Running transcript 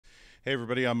Hey,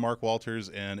 everybody, I'm Mark Walters,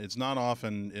 and it's not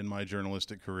often in my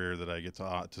journalistic career that I get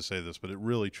to say this, but it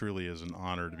really, truly is an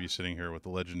honor to be sitting here with the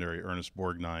legendary Ernest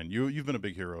Borgnine. You've been a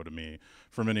big hero to me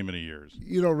for many, many years.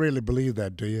 You don't really believe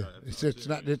that, do you? It's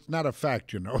not a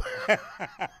fact, you know.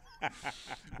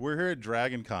 We're here at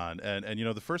DragonCon, and you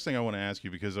know, the first thing I want to ask you,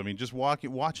 because, I mean, just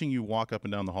watching you walk up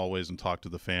and down the hallways and talk to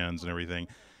the fans and everything,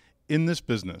 in this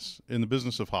business, in the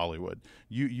business of Hollywood,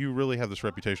 you really have this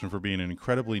reputation for being an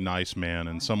incredibly nice man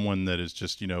and someone that is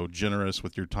just, you know, generous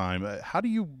with your time. How do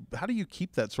you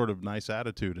keep that sort of nice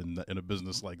attitude in a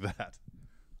business like that?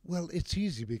 Well, it's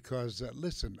easy because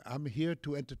listen, I'm here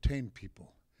to entertain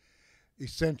people,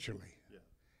 essentially. Yeah.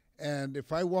 And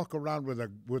if I walk around with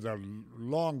a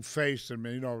long face and,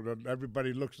 you know,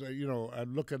 everybody looks, you know,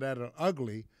 looking at it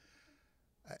ugly,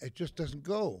 it just doesn't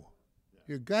go.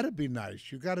 You got to be nice.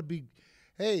 You got to be,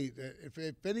 hey,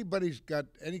 if anybody's got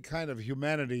any kind of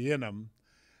humanity in them,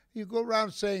 you go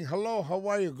around saying, hello, how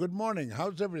are you? Good morning.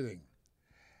 How's everything?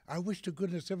 I wish to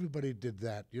goodness everybody did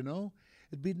that, you know?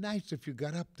 It'd be nice if you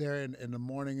got up there in the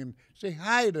morning and say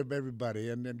hi to everybody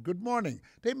and good morning.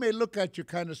 They may look at you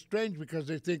kind of strange because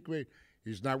they think, wait,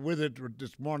 he's not with it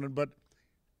this morning, but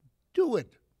do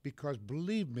it because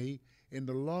believe me, in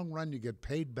the long run, you get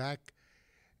paid back.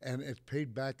 And it's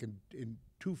paid back in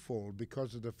twofold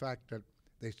because of the fact that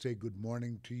they say good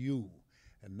morning to you.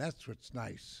 And that's what's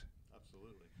nice.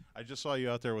 Absolutely. I just saw you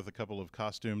out there with a couple of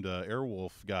costumed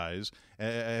Airwolf guys.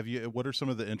 What are some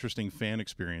of the interesting fan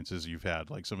experiences you've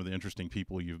had, like some of the interesting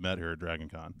people you've met here at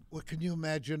DragonCon? Well, can you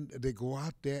imagine? They go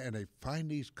out there and they find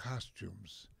these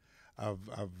costumes of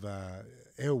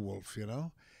Airwolf, you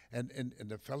know? And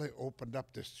the fella opened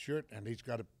up this shirt and he's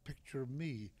got a picture of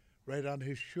me right on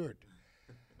his shirt.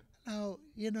 Now,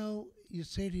 you know, you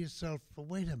say to yourself, well,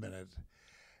 wait a minute,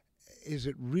 is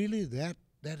it really that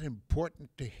important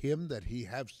to him that he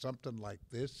has something like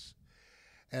this?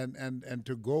 And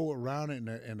to go around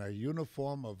in a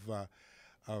uniform of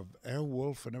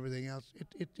Airwolf and everything else,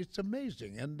 it's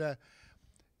amazing. And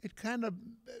it kind of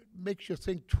makes you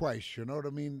think twice, you know what I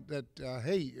mean? That,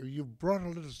 hey, you've brought a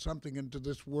little something into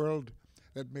this world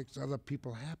that makes other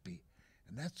people happy.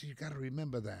 And you got to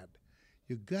remember that.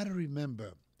 You got to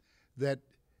remember that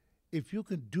if you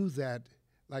can do that,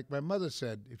 like my mother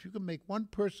said, if you can make one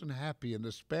person happy in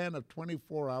the span of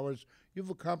 24 hours, you've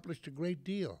accomplished a great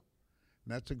deal.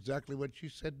 And that's exactly what she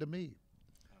said to me.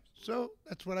 Absolutely. So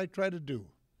that's what I try to do.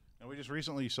 And we just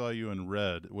recently saw you in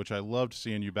Red, which I loved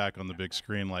seeing you back on the big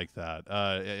screen like that.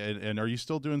 And are you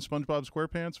still doing SpongeBob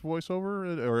SquarePants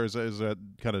voiceover, or is that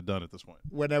kind of done at this point?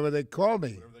 Whenever they call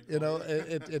me, you know,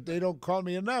 they don't call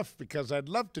me enough because I'd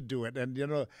love to do it. And, you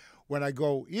know, when I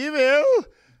go, evil,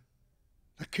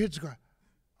 the kids go,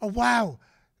 oh, wow,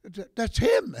 that's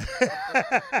him.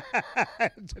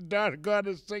 It's the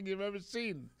darndest thing you've ever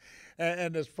seen.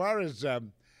 And as far as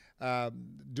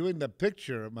doing the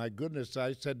picture, my goodness,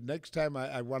 I said next time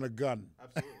I want a gun.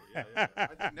 Absolutely, yeah. I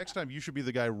think next time you should be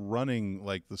the guy running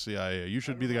like the CIA. You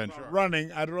should be the guy in charge.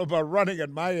 Running, I don't know about running at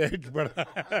my age, but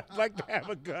I'd like to have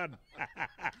a gun.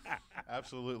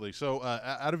 Absolutely. So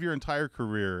out of your entire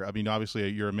career, I mean, obviously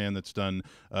you're a man that's done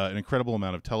an incredible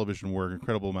amount of television work,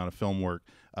 incredible amount of film work.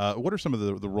 What are some of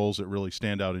the roles that really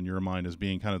stand out in your mind as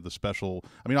being kind of the special?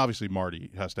 I mean, obviously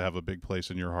Marty has to have a big place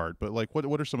in your heart, but like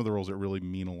what are some of the roles that really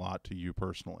mean a lot to you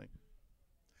personally?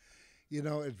 You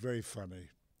know, it's very funny.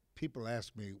 People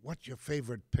ask me, what's your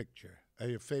favorite picture or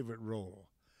your favorite role?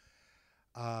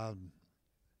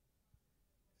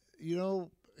 You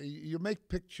know, you make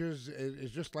pictures,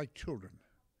 it's just like children.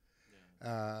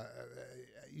 Yeah.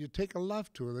 You take a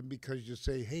love to them because you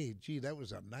say, hey, gee, that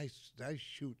was a nice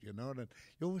shoot, you know, and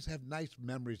you always have nice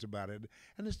memories about it,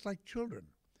 and it's like children.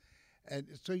 And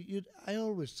so I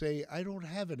always say I don't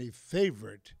have any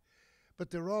favorite,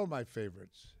 but they're all my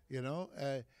favorites, you know.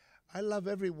 I love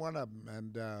every one of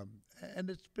them, and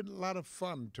it's been a lot of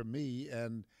fun to me,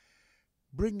 and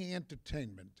bringing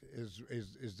entertainment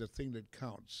is the thing that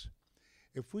counts.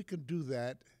 If we can do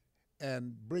that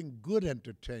and bring good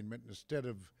entertainment instead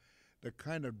of the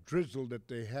kind of drizzle that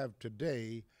they have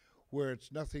today where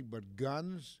it's nothing but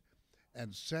guns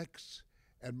and sex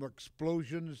and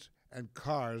explosions and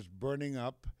cars burning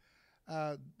up,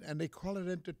 and they call it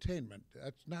entertainment.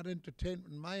 That's not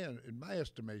entertainment in my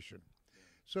estimation.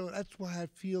 So that's why I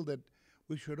feel that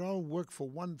we should all work for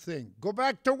one thing. Go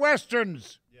back to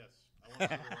Westerns! Yes. I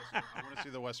want to see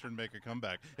the Western make a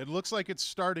comeback. It looks like it's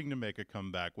starting to make a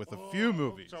comeback with a few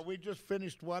movies. So we just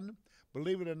finished one,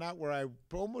 believe it or not, where I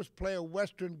almost play a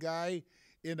Western guy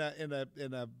in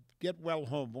a get well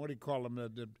home. What do you call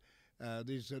them?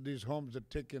 These homes that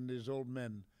take in these old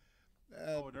men.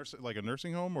 Like a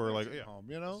nursing home or like home,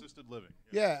 you know, assisted living.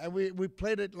 Yeah, and we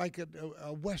played it like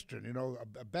a western, you know,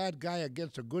 a bad guy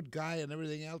against a good guy and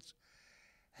everything else,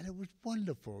 and it was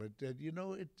wonderful. You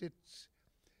know, it's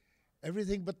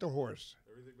everything but the horse.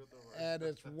 Everything but the horse. And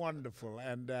it's wonderful.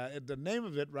 And the name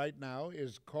of it right now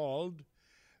is called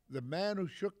 "The Man Who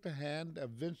Shook the Hand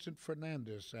of Vincent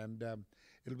Fernandez," and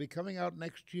it'll be coming out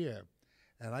next year.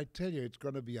 And I tell you, it's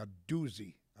going to be a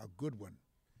doozy, a good one.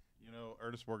 You know,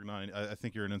 Ernest Borgnine, I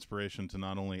think you're an inspiration to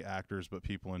not only actors but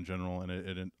people in general.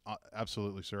 And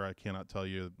absolutely, sir, I cannot tell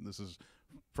you, this is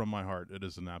from my heart. It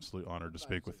is an absolute honor to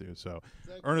speak with you. So,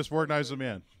 Ernest Borgnine is the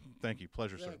man. Thank you.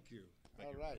 Pleasure, sir. Thank you. All right.